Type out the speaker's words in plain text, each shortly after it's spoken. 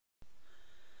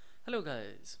Hello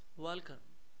guys, welcome.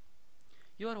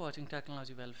 You are watching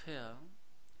Technology Welfare.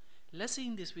 Let's see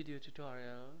in this video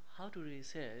tutorial how to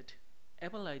reset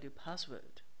Apple ID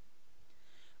password.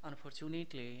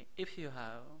 Unfortunately, if you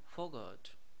have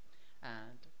forgot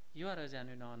and you are a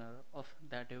genuine owner of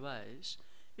that device,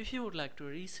 if you would like to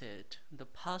reset the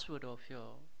password of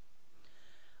your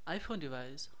iPhone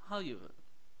device, how you will?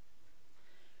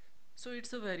 So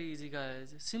it's a very easy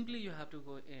guys. Simply you have to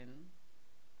go in,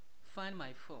 find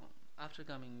my phone after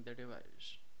coming the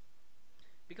device.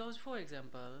 Because for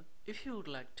example, if you would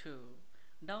like to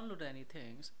download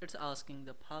anything, it's asking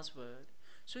the password.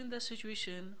 So in that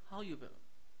situation, how you will?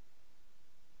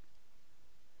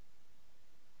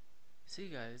 See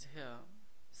guys, here,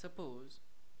 suppose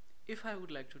if I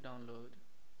would like to download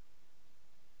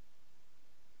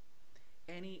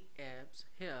any apps,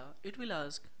 here it will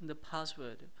ask the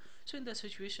password. So in that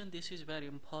situation, this is very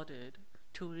important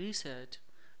to reset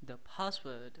the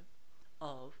password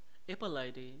of Apple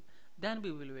ID. Then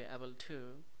we will be able to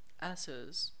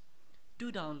access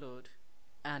to download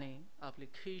any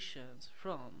applications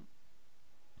from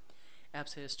App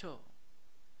Store.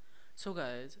 So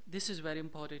guys, this is very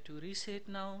important to reset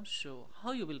now. So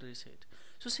how you will reset?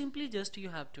 So simply just you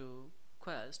have to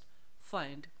quest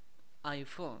find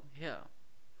iPhone here,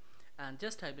 and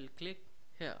just I will click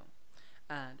here,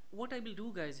 and what I will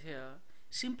do guys here,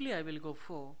 simply I will go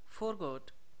for forgot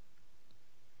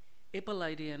Apple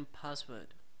ID and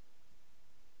password.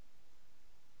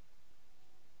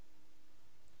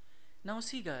 Now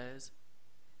see guys,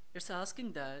 it's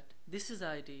asking that this is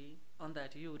ID on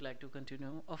that you would like to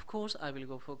continue. Of course I will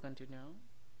go for continue.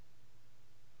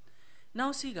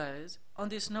 Now see guys, on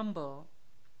this number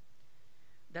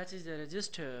that is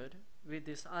registered with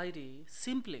this ID,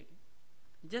 simply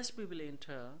just we will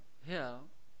enter here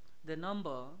the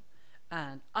number,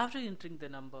 and after entering the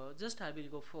number just I will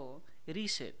go for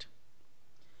reset.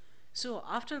 So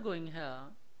after going here,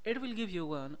 it will give you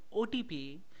one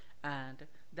OTP, and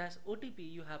that OTP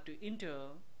you have to enter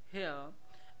here,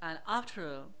 and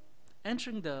after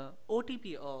entering the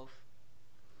OTP of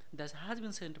that has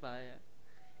been sent by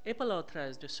Apple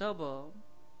authorized server,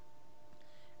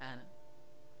 and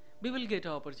we will get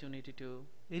an opportunity to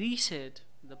reset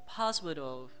the password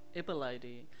of Apple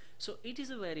ID. So it is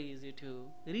very easy to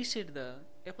reset the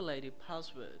Apple ID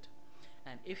password.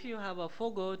 And if you have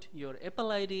forgot your Apple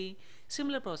ID,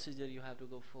 similar procedure you have to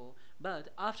go for, but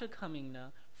after coming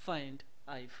now find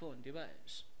iPhone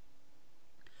device.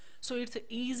 So it's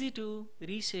easy to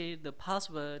reset the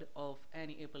password of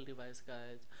any Apple device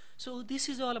guys. So this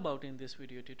is all about in this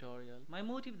video tutorial. My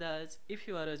motive that if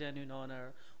you are a genuine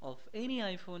owner of any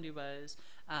iPhone device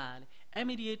and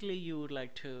immediately you would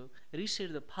like to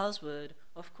reset the password,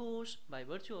 of course by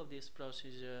virtue of this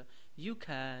procedure you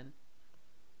can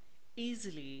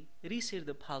easily reset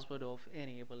the password of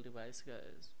any Apple device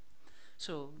guys.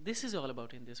 So this is all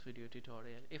about in this video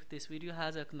tutorial. If this video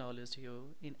has acknowledged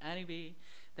you in any way,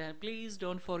 then please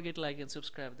don't forget like and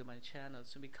subscribe to my channel,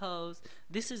 so because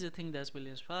this is the thing that will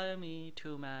inspire me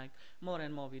to make more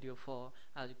and more video for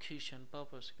education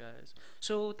purpose guys.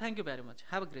 So thank you very much,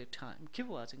 have a great time, keep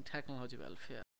watching Technology Welfare.